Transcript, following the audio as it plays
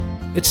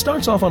It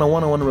starts off on a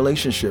one-on-one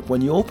relationship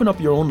when you open up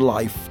your own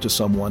life to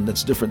someone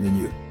that's different than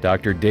you.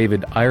 Dr.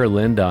 David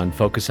Ireland on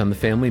Focus on the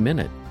Family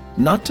Minute.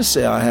 Not to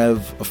say I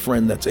have a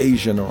friend that's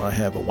Asian, or I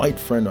have a white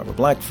friend, or I have a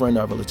black friend,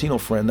 or I have a Latino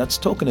friend. That's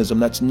tokenism.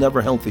 That's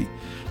never healthy.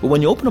 But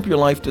when you open up your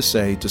life to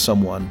say to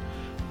someone,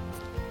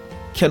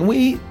 can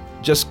we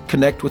just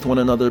connect with one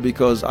another,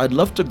 because I'd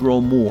love to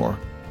grow more,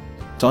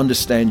 to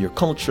understand your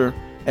culture,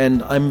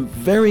 and I'm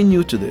very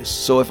new to this.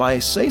 So if I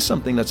say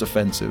something that's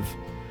offensive,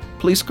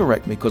 please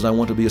correct me, because I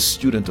want to be a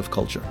student of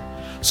culture.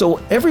 So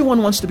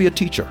everyone wants to be a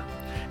teacher.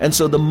 And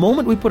so the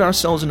moment we put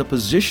ourselves in a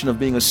position of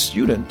being a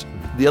student,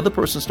 the other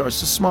person starts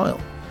to smile.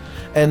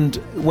 And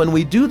when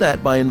we do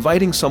that by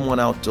inviting someone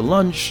out to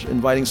lunch,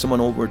 inviting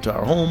someone over to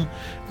our home,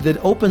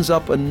 that opens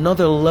up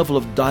another level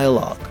of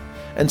dialogue.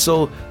 And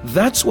so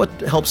that's what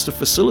helps to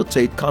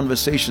facilitate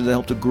conversations that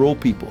help to grow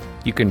people.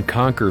 You can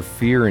conquer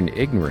fear and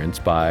ignorance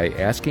by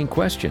asking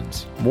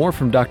questions. More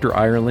from Dr.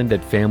 Ireland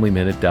at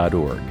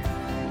FamilyMinute.org.